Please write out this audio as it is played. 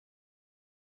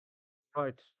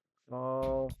Right.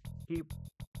 I'll keep.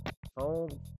 I'll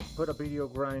put a video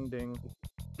grinding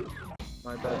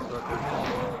my best record.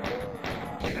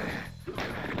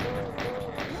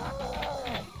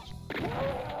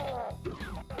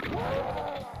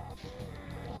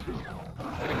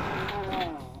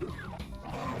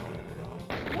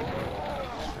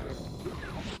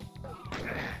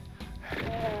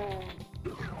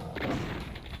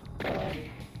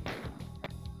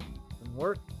 Didn't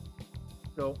work.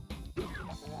 Go.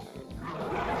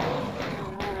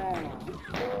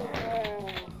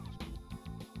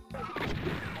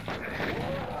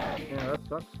 Yeah, that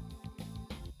sucks.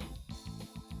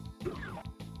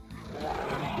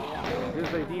 This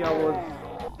idea was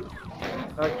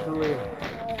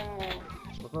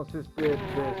not did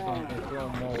this on his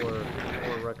lawnmower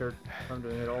for record. I'm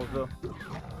doing it also.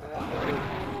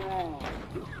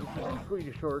 This is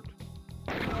pretty short.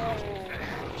 And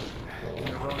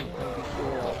runs maybe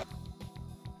full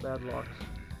bad locks.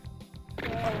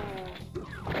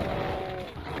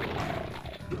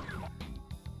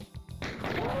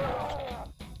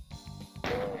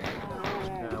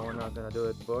 Nah, we're not gonna do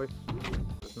it, boys.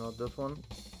 It's not this one.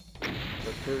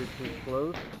 The 32 is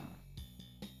close.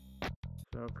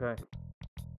 Okay.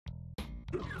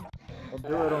 I'll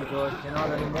do it until I cannot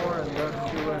anymore, and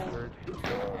that's the record.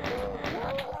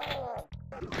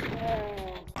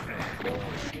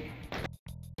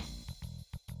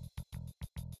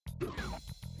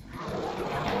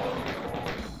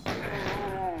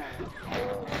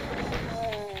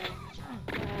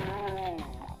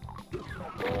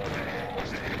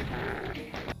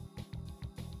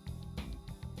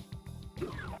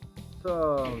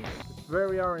 So, it's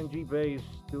very RNG based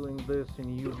doing this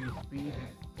in UV speed.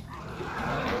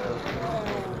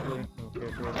 Okay,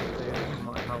 so let's say it's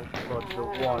MyHouse wad, the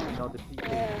wad, not the PK.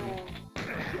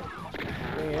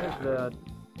 Thing is that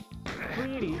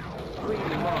pretty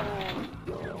much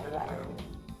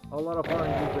a lot of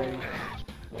RNG based.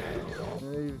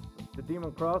 If the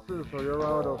demon crosses or you're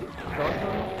out of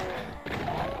shotguns,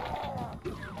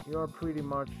 you are pretty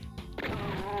much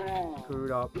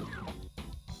screwed up.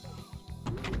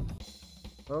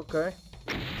 Okay.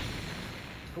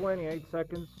 28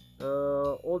 seconds.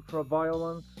 Ultra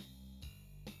violence.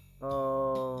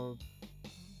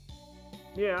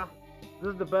 Yeah.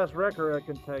 This is the best record I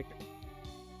can take.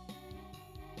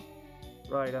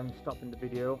 Right, I'm stopping the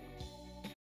video.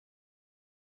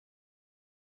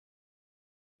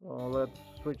 Well, let's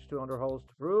switch to underhouse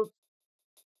to roof.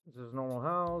 This is normal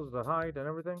house, the height and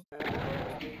everything.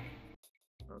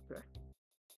 Okay.